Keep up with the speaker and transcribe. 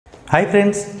Hi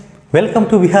friends, welcome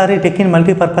to Vihari Tech in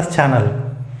Multipurpose channel.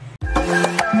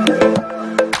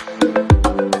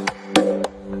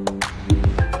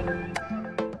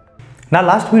 నా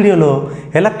last వీడియోలో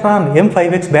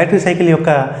ELEKTRON-M5X battery cycle యొక్క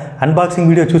unboxing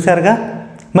video చూశారుగా.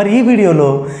 మరి ఈ వీడియోలో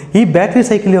ఈ బ్యాటరీ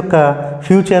సైకిల్ యొక్క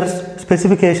ఫ్యూచర్స్,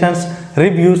 స్పెసిఫికేషన్స్,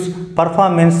 రివ్యూస్,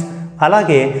 పర్ఫార్మెన్స్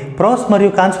అలాగే ప్రోస్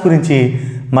మరియు కాన్స్ గురించి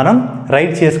మనం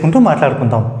రైడ్ చేసుకుంటూ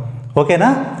మాట్లాడుకుందాం.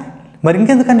 ఓకేనా? మరి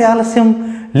ఇంకెందుకండి ఆలస్యం,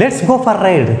 let's go for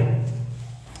ride.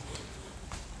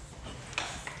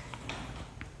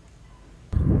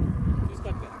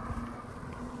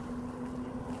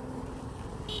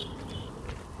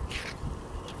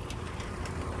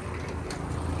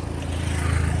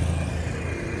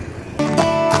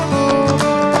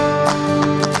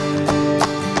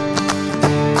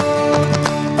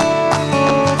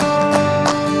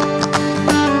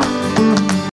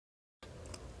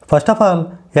 First of all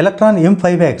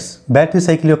ELEKTRON-M5X battery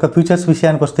cycle యొక్క ఫీచర్స్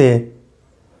విషయానికి వస్తే,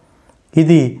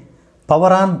 ఇది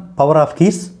power on, power of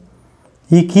keys.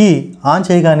 ఈ కీ ఆన్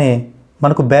చేయగానే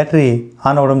మనకు బ్యాటరీ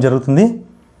ఆన్ అవ్వడం జరుగుతుంది.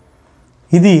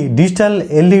 ఇది డిజిటల్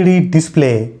ఎల్ఈడి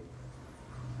డిస్ప్లే.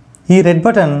 ఈ red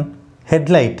button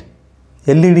headlight,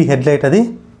 LED headlight. అది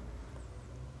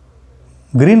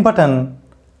గ్రీన్ బటన్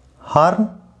హార్న్.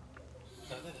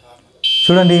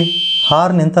 చూడండి,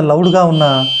 హార్న్ ఎంత లౌడ్గా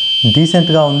ఉన్నా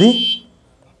డీసెంట్గా ఉంది,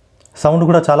 సౌండ్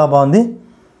కూడా చాలా బాగుంది.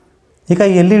 ఇక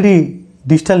ఈ ఎల్ఈడి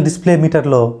డిజిటల్ డిస్ప్లే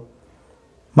మీటర్లో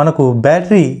మనకు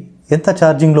బ్యాటరీ ఎంత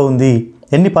ఛార్జింగ్లో ఉంది,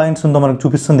 ఎన్ని పాయింట్స్ ఉందో మనకు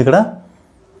చూపిస్తుంది ఇక్కడ.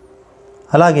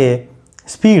 అలాగే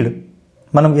స్పీడ్,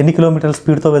 మనం ఎన్ని కిలోమీటర్ల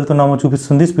స్పీడ్తో వెళ్తున్నామో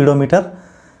చూపిస్తుంది స్పీడోమీటర్.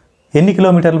 ఎన్ని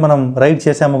కిలోమీటర్లు మనం రైడ్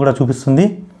చేసామో కూడా చూపిస్తుంది.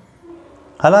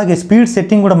 అలాగే స్పీడ్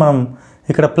సెట్టింగ్ కూడా మనం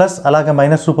ఇక్కడ ప్లస్ అలాగే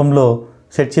మైనస్ రూపంలో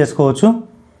సెట్ చేసుకోవచ్చు.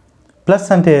 ప్లస్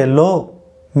అంటే లో,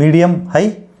 మీడియం, హై.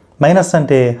 మైనస్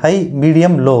అంటే హై,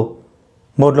 మీడియం, లో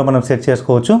మోడ్లో మనం సెట్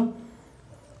చేసుకోవచ్చు.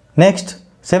 Next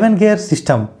 7 gear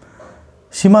system.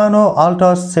 షిమానో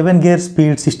ఆల్టాస్ 7 gear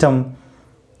speed system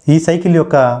ఈ సైకిల్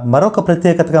యొక్క మరొక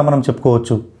ప్రత్యేకతగా మనం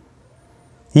చెప్పుకోవచ్చు.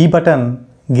 ఈ బటన్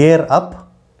గేర్ అప్,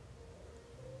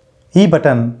 ఈ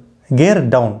బటన్ గేర్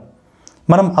డౌన్.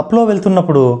 మనం అప్లో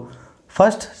వెళ్తున్నప్పుడు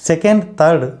ఫస్ట్, సెకండ్,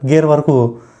 థర్డ్ గేర్ వరకు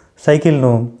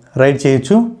సైకిల్ను రైడ్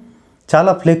చేయొచ్చు.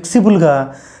 చాలా ఫ్లెక్సిబుల్గా,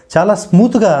 చాలా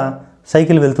స్మూత్గా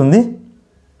సైకిల్ వెళ్తుంది.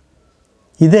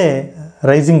 ఇదే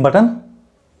రైజింగ్ బటన్.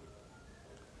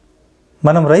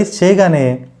 మనం రైజ్ చేయగానే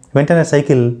వెంటనే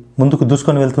సైకిల్ ముందుకు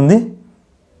దూసుకొని వెళ్తుంది.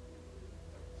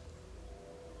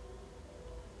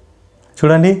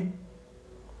 చూడండి,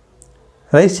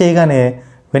 రైజ్ చేయగానే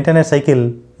వెంటనే సైకిల్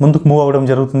ముందుకు మూవ్ అవ్వడం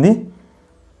జరుగుతుంది.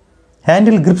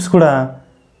 హ్యాండిల్ గ్రిప్స్ కూడా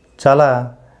చాలా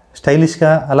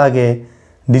స్టైలిష్గా అలాగే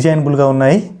డిజైనబుల్గా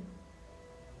ఉన్నాయి.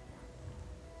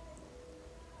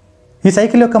 ఈ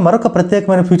సైకిల్ యొక్క మరొక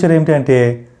ప్రత్యేకమైన ఫీచర్ ఏమిటి అంటే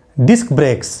డిస్క్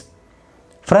బ్రేక్స్.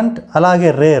 ఫ్రంట్ అలాగే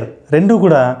రేర్ రెండు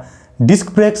కూడా డిస్క్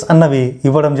బ్రేక్స్ అన్నవి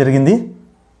ఇవ్వడం జరిగింది.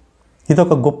 ఇది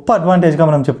ఒక గొప్ప అడ్వాంటేజ్గా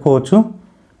మనం చెప్పుకోవచ్చు.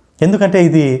 ఎందుకంటే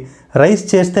ఇది రైస్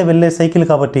చేస్తే వెళ్ళే సైకిల్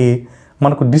కాబట్టి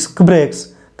మనకు డిస్క్ బ్రేక్స్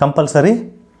కంపల్సరీ.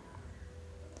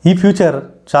 ఈ ఫ్యూచర్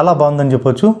చాలా బాగుందని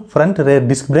చెప్పొచ్చు, ఫ్రంట్ రేర్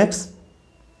డిస్క్ బ్రేక్స్.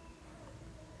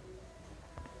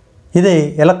 ఇదే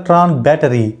ఎలక్ట్రాన్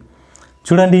బ్యాటరీ.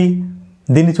 చూడండి,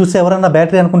 దీన్ని చూస్తే ఎవరన్నా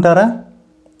బ్యాటరీ అనుకుంటారా,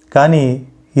 కానీ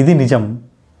ఇది నిజం.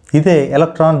 ఇదే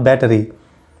ఎలక్ట్రాన్ బ్యాటరీ.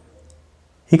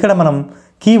 ఇక్కడ మనం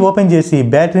కీ ఓపెన్ చేసి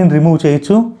బ్యాటరీని రిమూవ్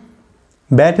చేయొచ్చు.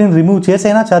 బ్యాటరీని రిమూవ్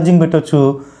చేసైనా ఛార్జింగ్ పెట్టవచ్చు,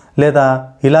 లేదా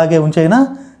ఇలాగే ఉంచైనా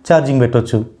ఛార్జింగ్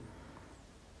పెట్టవచ్చు.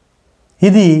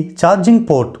 ఇది ఛార్జింగ్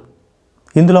పోర్ట్.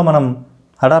 ఇందులో మనం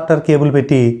అడాప్టర్ కేబుల్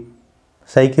పెట్టి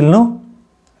సైకిల్ను,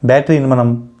 బ్యాటరీని మనం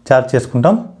ఛార్జ్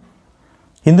చేసుకుంటాం.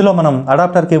 ఇందులో మనం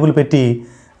అడాప్టర్ కేబుల్ పెట్టి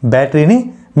బ్యాటరీని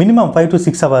మినిమం 5 to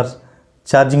 6 అవర్స్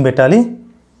ఛార్జింగ్ పెట్టాలి.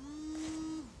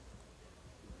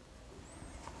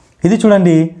 ఇది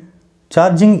చూడండి,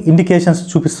 ఛార్జింగ్ ఇండికేషన్స్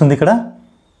చూపిస్తుంది ఇక్కడ.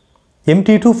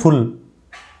 Empty to full.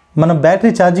 మనం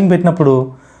బ్యాటరీ ఛార్జింగ్ పెట్టినప్పుడు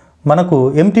మనకు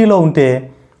ఎంటీలో ఉంటే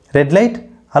రెడ్ లైట్,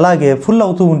 అలాగే ఫుల్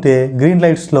అవుతూ ఉంటే గ్రీన్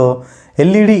లైట్స్లో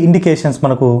ఎల్ఈడి ఇండికేషన్స్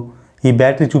మనకు ఈ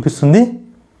బ్యాటరీ చూపిస్తుంది.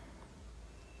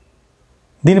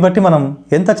 దీన్ని బట్టి మనం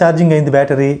ఎంత ఛార్జింగ్ అయింది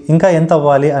బ్యాటరీ, ఇంకా ఎంత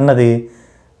అవ్వాలి అన్నది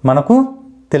మనకు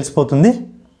తెలిసిపోతుంది.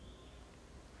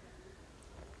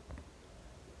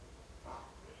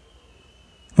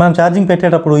 మనం ఛార్జింగ్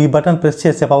పెట్టేటప్పుడు ఈ బటన్ ప్రెస్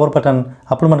చేసే పవర్ బటన్,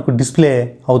 అప్పుడు మనకు డిస్ప్లే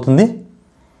అవుతుంది.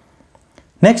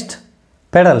 Next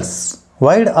pedals,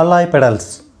 wide alloy pedals.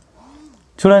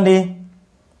 చూడండి,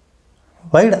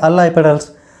 వైడ్ అల్లాయ్ పెడల్స్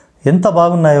ఎంత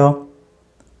బాగున్నాయో.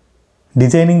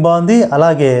 డిజైనింగ్ బాగుంది,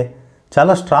 అలాగే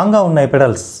చాలా స్ట్రాంగ్గా ఉన్నాయి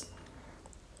పెడల్స్.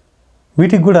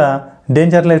 వీటికి కూడా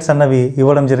డేంజర్ లైట్స్ అన్నవి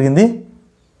ఇవ్వడం జరిగింది.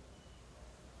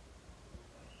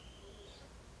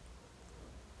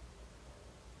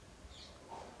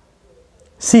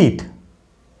 సీట్,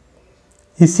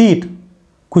 ఈ సీట్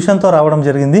కుషన్తో రావడం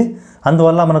జరిగింది.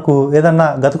 అందువల్ల మనకు ఏదన్నా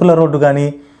గతుకుల రోడ్డు కానీ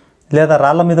లేదా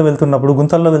రాళ్ళ మీద వెళ్తున్నప్పుడు,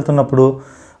 గుంతల్లో వెళ్తున్నప్పుడు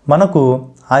మనకు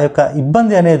ఆ యొక్క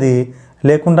ఇబ్బంది అనేది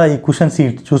లేకుండా ఈ కుషన్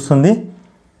సీట్ చూస్తుంది.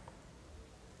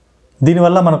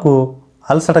 దీనివల్ల మనకు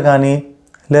అలసట కానీ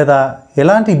లేదా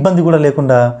ఎలాంటి ఇబ్బంది కూడా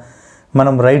లేకుండా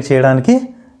మనం రైడ్ చేయడానికి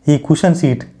ఈ కుషన్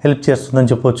సీట్ హెల్ప్ చేస్తుందని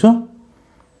చెప్పొచ్చు.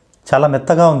 చాలా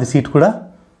మెత్తగా ఉంది సీట్ కూడా.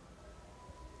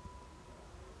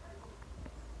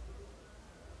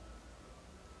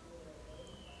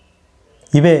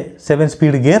 ఇవే 7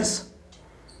 స్పీడ్ గేర్స్.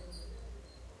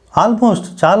 ఆల్మోస్ట్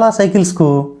చాలా సైకిల్స్కు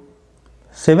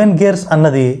 7 గేర్స్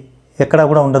అన్నది ఎక్కడా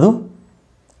కూడా ఉండదు.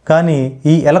 కానీ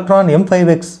ఈ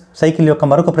ELEKTRON-M5X సైకిల్ యొక్క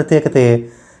మరొక ప్రత్యేకతే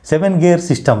 7 గేర్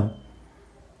సిస్టమ్.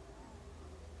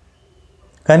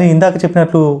 కానీ ఇందాక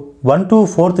చెప్పినట్లు 1 to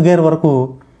 4th గేర్ వరకు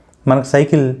మనకు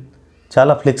సైకిల్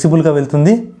చాలా ఫ్లెక్సిబుల్గా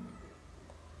వెళ్తుంది.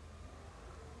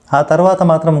 ఆ తర్వాత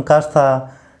మాత్రం కాస్త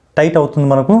టైట్ అవుతుంది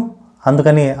మనకు.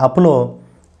 అందుకని అప్లో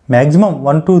మ్యాక్సిమం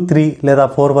 1 to 3 లేదా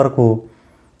 4 వరకు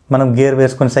మనం గేర్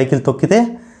వేసుకొని సైకిల్ తొక్కితే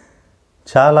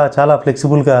చాలా చాలా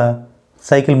ఫ్లెక్సిబుల్గా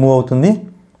సైకిల్ మూవ్ అవుతుంది.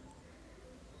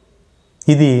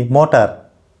 ఇది మోటార్,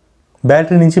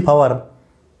 బ్యాటరీ నుంచి పవర్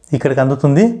ఇక్కడికి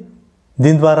అందుతుంది.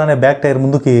 దీని ద్వారానే బ్యాక్ టైర్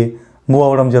ముందుకి మూవ్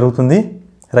అవ్వడం జరుగుతుంది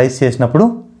రైస్ చేసినప్పుడు.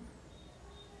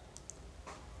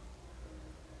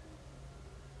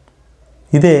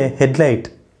 ఇదే హెడ్ లైట్.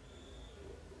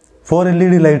 4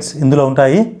 LED లైట్స్ ఇందులో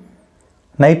ఉంటాయి.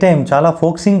 నైట్ టైం చాలా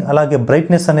ఫోకసింగ్ అలాగే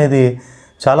బ్రైట్నెస్ అనేది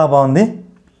చాలా బాగుంది.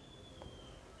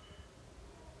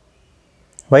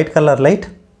 White colour light.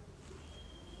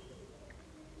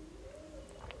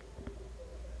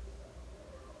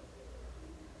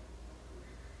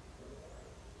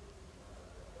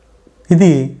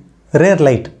 ఇది రేర్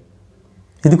లైట్.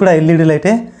 ఇది కూడా LED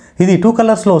లైటే. ఇది 2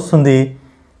 కలర్స్లో వస్తుంది,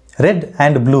 రెడ్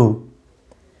అండ్ బ్లూ.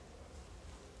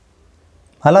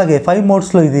 అలాగే 5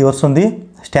 మోడ్స్లో ఇది వస్తుంది,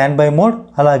 స్టాండ్ బై మోడ్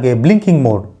అలాగే బ్లింకింగ్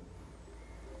మోడ్.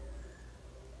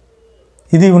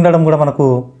 ఇది ఉండడం కూడా మనకు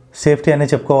సేఫ్టీ అనే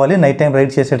చెప్పుకోవాలి. నైట్ టైం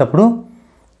రైడ్ చేసేటప్పుడు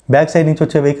బ్యాక్ సైడ్ నుంచి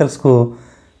వచ్చే వెహికల్స్కు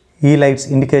ఈ లైట్స్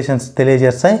ఇండికేషన్స్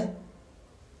తెలియజేస్తాయి.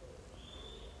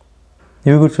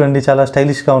 ఇవి కూడా చూడండి చాలా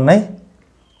స్టైలిష్గా ఉన్నాయి.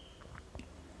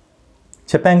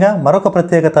 చెప్పాంగా మరొక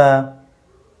ప్రత్యేకత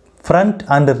front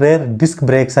and rare disc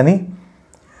brakes అని.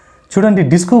 చూడండి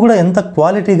డిస్క్ కూడా ఎంత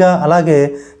క్వాలిటీగా అలాగే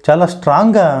చాలా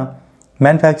స్ట్రాంగ్గా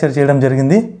మ్యానుఫ్యాక్చర్ చేయడం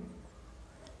జరిగింది.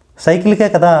 సైకిల్కే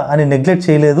కదా అని నెగ్లెక్ట్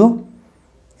చేయలేదు.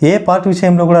 ఏ పార్ట్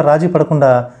విషయంలో కూడా రాజీ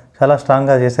పడకుండా చాలా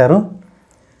స్ట్రాంగ్గా చేశారు.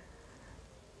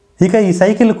 ఇక ఈ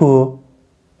సైకిల్కు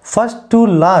ఫస్ట్ టు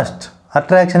లాస్ట్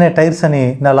అట్రాక్షనే టైర్స్ అని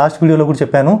నా లాస్ట్ వీడియోలో కూడా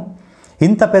చెప్పాను.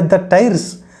 ఇంత పెద్ద టైర్స్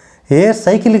ఏ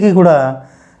సైకిల్కి కూడా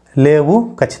లేవు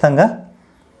ఖచ్చితంగా.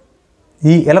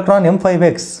 ఈ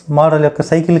ELEKTRON-M5X మోడల్ యొక్క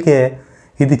సైకిల్కే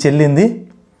ఇది చెల్లింది.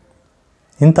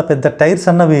 ఇంత పెద్ద టైర్స్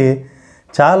అన్నవి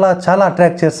చాలా చాలా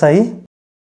అట్రాక్ట్ చేస్తాయి.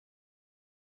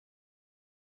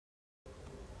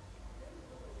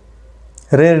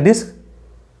 రేర్ డిస్క్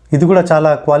ఇది కూడా చాలా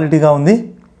క్వాలిటీగా ఉంది.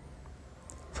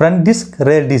 ఫ్రంట్ డిస్క్,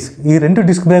 రేర్ డిస్క్ ఈ 2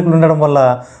 డిస్క్ బ్రేకులు ఉండడం వల్ల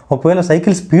ఒకవేళ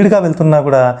సైకిల్ స్పీడ్గా వెళ్తున్నా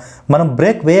కూడా మనం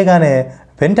బ్రేక్ వేయగానే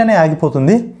వెంటనే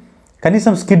ఆగిపోతుంది.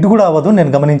 కనీసం స్కిడ్ కూడా అవ్వదు,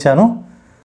 నేను గమనించాను.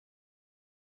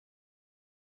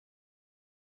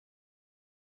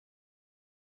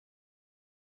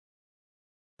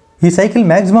 ఈ సైకిల్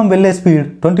మ్యాక్సిమం వెళ్ళే speed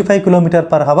 25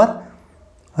 km/h.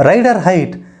 Rider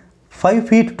height 5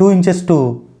 feet 2 inches to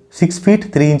 6 feet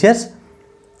 3 inches.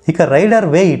 ఇక rider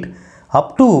wait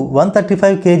up to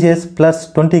 135 kgs plus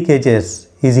 20 kgs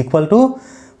is equal to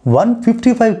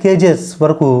 155 kgs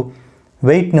వరకు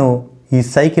వెయిట్ను ఈ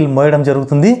సైకిల్ మోయడం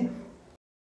జరుగుతుంది.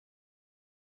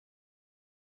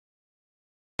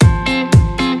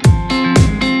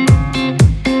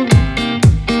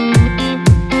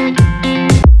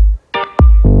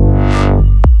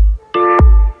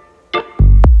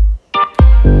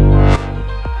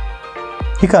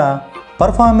 ఇక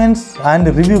పర్ఫార్మెన్స్ అండ్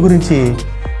రివ్యూ గురించి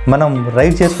మనం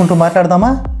రైడ్ చేసుకుంటూ మాట్లాడదామా?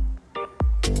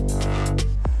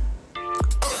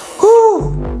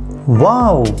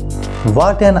 Wow,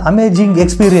 what an amazing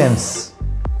experience.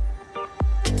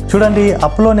 చూడండి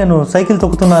అప్లో నేను సైకిల్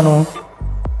తొక్కుతున్నాను.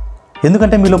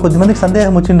 ఎందుకంటే మీలో కొద్దిమందికి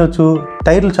సందేహం వచ్చిండొచ్చు,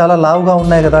 టైర్లు చాలా లావుగా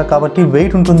ఉన్నాయి కదా కాబట్టి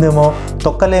వెయిట్ ఉంటుందేమో,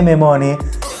 తొక్కలేమేమో అని.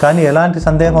 కానీ ఎలాంటి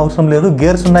సందేహం అవసరం లేదు,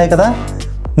 గేర్స్ ఉన్నాయి కదా.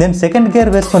 నేను 2nd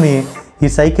గేర్ వేసుకొని ఈ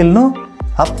సైకిల్ను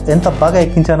అప్ ఎంత బాగా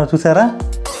ఎక్కించానో చూసారా.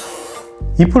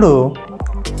 ఇప్పుడు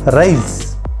రైజ్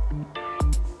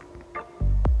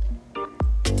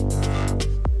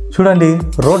చూడండి,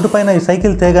 రోడ్డు పైన ఈ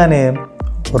సైకిల్ తేగానే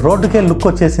రోడ్డుకే లుక్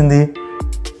వచ్చేసింది.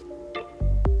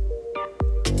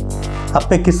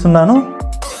 అప్ ఎక్కిస్తున్నాను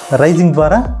రైజింగ్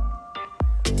ద్వారా.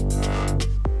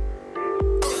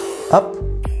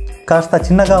 కాస్త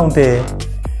చిన్నగా ఉంటే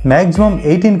మ్యాక్సిమం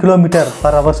 18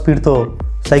 km/h స్పీడ్తో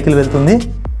సైకిల్ వెళ్తుంది.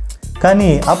 కానీ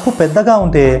అప్ పెద్దగా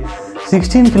ఉంటే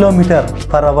 16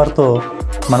 km/hతో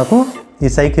మనకు ఈ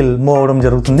సైకిల్ మూవ్ అవ్వడం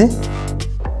జరుగుతుంది.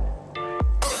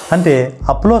 అంటే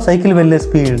అప్లో సైకిల్ వెళ్ళే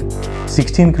speed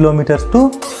 16 km to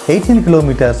 18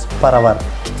 km/h.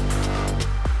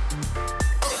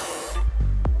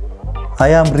 I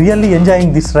am really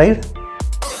enjoying this ride.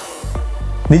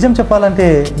 నిజం చెప్పాలంటే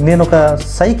నేను ఒక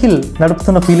సైకిల్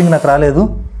నడుపుతున్న ఫీలింగ్ నాకు రాలేదు,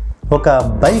 ఒక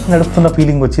బైక్ నడుపుతున్న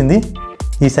ఫీలింగ్ వచ్చింది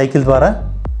ఈ సైకిల్ ద్వారా.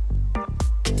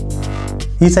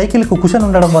 ఈ సైకిల్కు కుషన్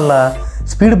ఉండడం వల్ల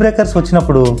స్పీడ్ బ్రేకర్స్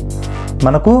వచ్చినప్పుడు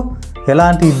మనకు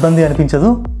ఎలాంటి ఇబ్బంది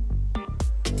అనిపించదు.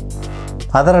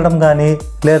 అదరడం కానీ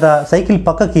లేదా సైకిల్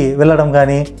పక్కకి వెళ్ళడం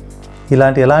కానీ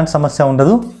ఎలాంటి సమస్య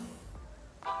ఉండదు.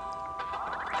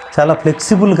 చాలా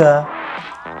ఫ్లెక్సిబుల్గా,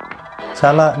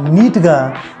 చాలా నీట్గా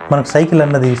మనకు సైకిల్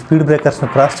అన్నది స్పీడ్ బ్రేకర్స్ను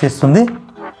క్రాస్ చేస్తుంది.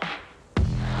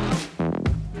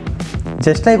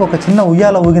 జస్ట్ లైక్ ఒక చిన్న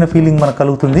ఉయ్యాల ఊగిన ఫీలింగ్ మనకు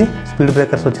కలుగుతుంది స్పీడ్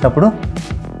బ్రేకర్స్ వచ్చినప్పుడు.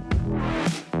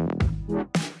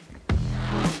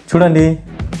 చూడండి,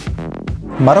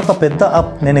 మరొక పెద్ద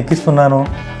అప్ నేను ఎక్కిస్తున్నాను.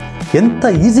 ఎంత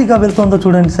ఈజీగా వెళ్తుందో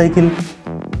చూడండి సైకిల్.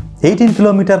 18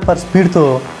 km/h స్పీడ్తో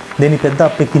నేను పెద్ద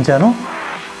అప్ ఎక్కించాను.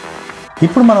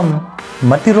 ఇప్పుడు మనం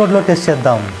మట్టి రోడ్లో టెస్ట్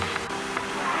చేద్దాం.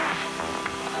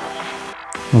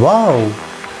 వావ్!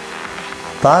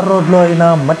 తార్ రోడ్లో అయినా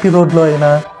మట్టి రోడ్లో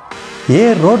అయినా ఏ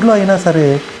రోడ్లో అయినా సరే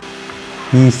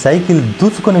ఈ సైకిల్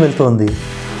దూసుకొని వెళ్తోంది.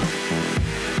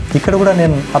 ఇక్కడ కూడా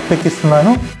నేను అప్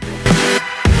ఎక్కిస్తున్నాను.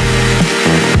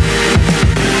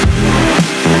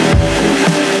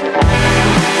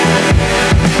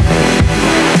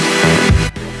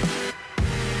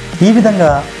 ఈ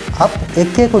విధంగా అప్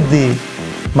ఎక్కే కొద్దీ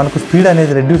మనకు స్పీడ్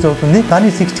అనేది రెడ్యూస్ అవుతుంది. కానీ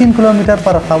 16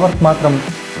 km/h మాత్రం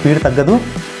స్పీడ్ తగ్గదు.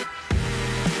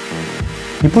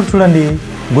 ఇప్పుడు చూడండి,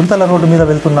 గుంతల రోడ్డు మీద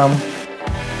వెళ్తున్నాం.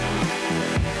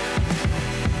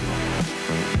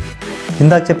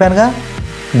 ఇందాక చెప్పానుగా,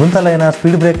 గుంతలైనా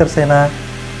స్పీడ్ బ్రేకర్స్ అయినా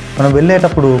మనం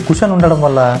వెళ్ళేటప్పుడు కుషన్ ఉండడం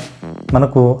వల్ల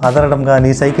మనకు అదరడం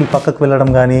కానీ సైకిల్ పక్కకు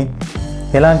వెళ్ళడం కానీ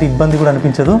ఎలాంటి ఇబ్బంది కూడా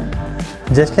అనిపించదు.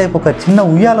 జస్ట్ లైక్ ఒక చిన్న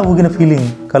ఉయ్యాల ఊగిన ఫీలింగ్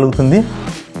కలుగుతుంది.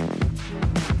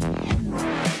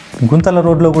 గుంతల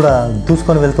రోడ్లో కూడా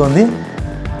దూసుకొని వెళ్తోంది.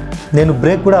 నేను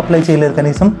బ్రేక్ కూడా అప్లై చేయలేదు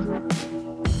కనీసం.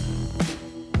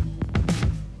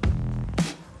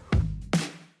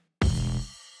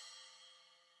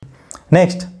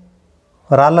 నెక్స్ట్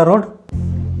రాళ్ళ రోడ్.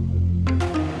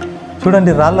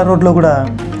 చూడండి, రాళ్ళ రోడ్లో కూడా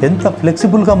ఎంత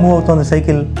ఫ్లెక్సిబుల్గా మూవ్ అవుతుంది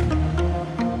సైకిల్.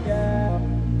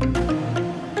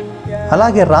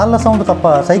 అలాగే రాళ్ళ సౌండ్ తప్ప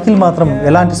సైకిల్ మాత్రం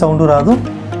ఎలాంటి సౌండ్ రాదు.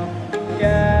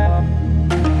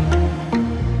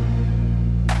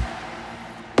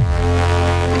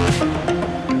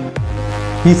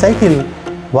 ఈ సైకిల్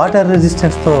వాటర్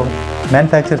రెసిస్టెన్స్తో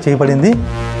మ్యానుఫ్యాక్చర్ చేయబడింది.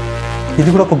 ఇది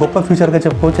కూడా ఒక గొప్ప ఫ్యూచర్గా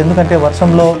చెప్పుకోవచ్చు. ఎందుకంటే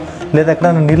వర్షంలో లేదా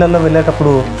ఎక్కడైనా నీళ్ళల్లో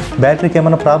వెళ్ళేటప్పుడు బ్యాటరీకి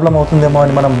ఏమైనా ప్రాబ్లం అవుతుందేమో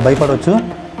అని మనం భయపడవచ్చు.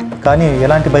 కానీ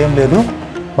ఎలాంటి భయం లేదు.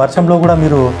 వర్షంలో కూడా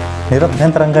మీరు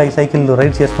నిరభ్యంతరంగా ఈ సైకిల్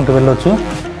రైడ్ చేసుకుంటూ వెళ్ళొచ్చు.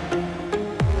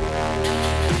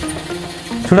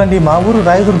 చూడండి, మా ఊరు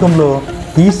రాయదుర్గంలో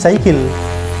ఈ సైకిల్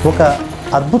ఒక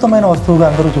అద్భుతమైన వస్తువుగా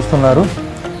అందరూ చూస్తున్నారు.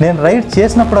 నేను రైడ్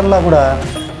చేసినప్పుడల్లా కూడా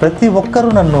ప్రతి ఒక్కరూ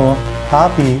నన్ను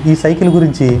ఆపి ఈ సైకిల్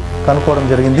గురించి కనుక్కోవడం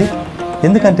జరిగింది.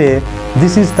 ఎందుకంటే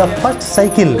this is the first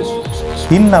cycle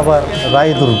in our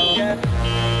Rayadurg.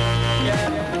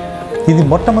 ఇది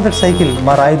మొట్టమొదటి సైకిల్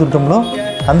మా రాయదుర్గంలో.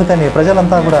 అందుకని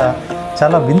ప్రజలంతా కూడా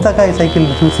చాలా వింతగా ఈ సైకిల్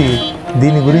చూసి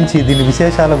దీని గురించి, దీని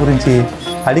విశేషాల గురించి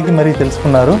అడిగి మరీ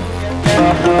తెలుసుకున్నారు.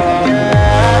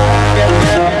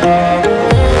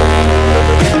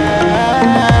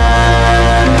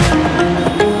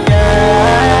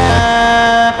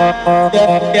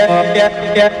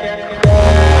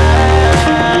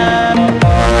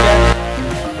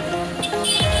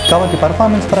 కాబట్టి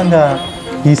పర్ఫార్మెన్స్ పరంగా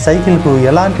ఈ సైకిల్కు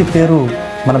ఎలాంటి పేరు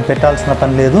మనం పెట్టాల్సిన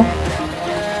పని లేదు.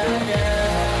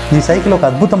 ఈ సైకిల్ ఒక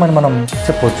అద్భుతమని మనం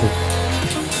చెప్పవచ్చు.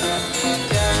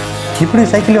 ఇప్పుడు ఈ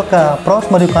సైకిల్ యొక్క ప్రోస్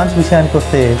మరియు కాన్స్ విషయానికి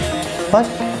వస్తే,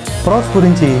 ఫస్ట్ ప్రోస్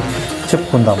గురించి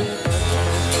చెప్పుకుందాం.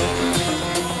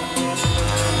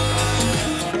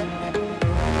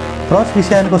 ప్రోస్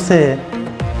విషయానికి వస్తే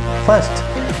ఫస్ట్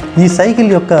ఈ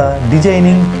సైకిల్ యొక్క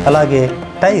డిజైనింగ్, అలాగే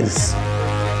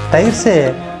టైర్సే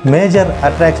మేజర్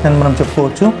అట్రాక్షన్ అని మనం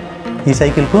చెప్పుకోవచ్చు ఈ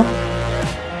సైకిల్కు.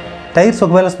 టైర్స్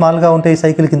ఒకవేళ స్మాల్గా ఉంటే ఈ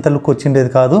సైకిల్కి ఇంత లుక్ వచ్చిండేది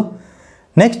కాదు.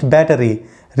 Next battery,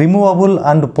 removable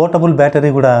and portable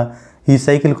battery కూడా ఈ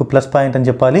సైకిల్కు ప్లస్ పాయింట్ అని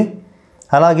చెప్పాలి.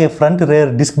 అలాగే front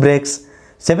rare disc brakes,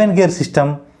 7 gear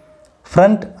system,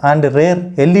 front and rare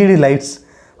LED lights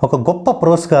ఒక గొప్ప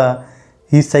ప్రోస్గా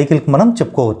ఈ సైకిల్కి మనం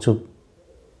చెప్పుకోవచ్చు.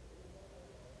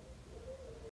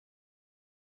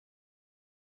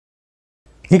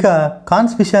 ఇక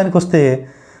కాన్స్ విషయానికి వస్తే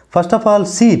ఫస్ట్ ఆఫ్ ఆల్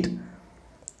సీట్.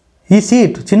 ఈ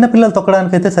సీట్ చిన్నపిల్లలు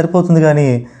తొక్కడానికైతే సరిపోతుంది, కానీ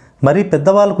మరీ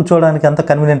పెద్దవాళ్ళు కూర్చోవడానికి అంత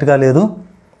కన్వీనియంట్గా లేదు.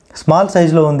 స్మాల్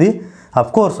సైజులో ఉంది.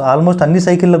 కోర్స్ ఆల్మోస్ట్ అన్ని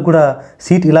సైకిళ్ళకు కూడా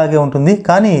సీట్ ఇలాగే ఉంటుంది,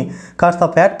 కానీ కాస్త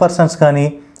ఫ్యాట్ పర్సన్స్ కానీ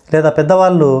లేదా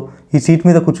పెద్దవాళ్ళు ఈ సీట్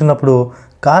మీద కూర్చున్నప్పుడు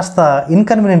కాస్త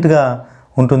ఇన్కన్వీనియంట్గా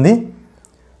ఉంటుంది.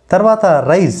 తర్వాత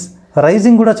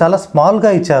రైజింగ్ కూడా చాలా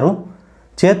స్మాల్గా ఇచ్చారు.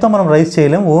 చేత్తో మనం రైజ్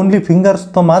చేయలేం, ఓన్లీ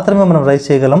ఫింగర్స్తో మాత్రమే మనం రైజ్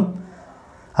చేయగలం.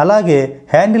 అలాగే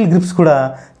హ్యాండిల్ గ్రిప్స్ కూడా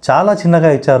చాలా చిన్నగా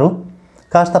ఇచ్చారు.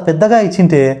 కాస్త పెద్దగా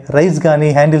ఇచ్చింటే రైజ్ కానీ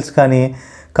హ్యాండిల్స్ కానీ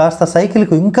కాస్త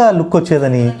సైకిల్కు ఇంకా లుక్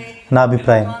వచ్చేదని నా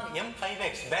అభిప్రాయం.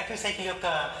 బ్యాటరీ సైకిల్ యొక్క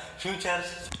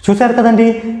ఫ్యూచర్స్ చూశారు కదండి.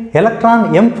 ఎలక్ట్రాన్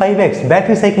M5X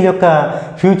బ్యాటరీ సైకిల్ యొక్క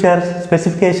futures,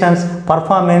 specifications,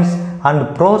 performance and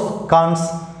pros cons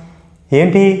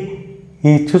ఏంటి?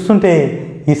 ఈ చూస్తుంటే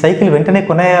ఈ సైకిల్ వెంటనే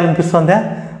కొనేయాలనిపిస్తుందా?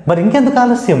 మరి ఇంకెందుకు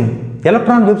ఆలస్యం,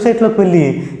 ఎలక్ట్రాన్ వెబ్సైట్లోకి వెళ్ళి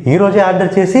ఈరోజే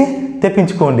ఆర్డర్ చేసి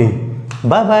తెప్పించుకోండి.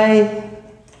 Bye bye.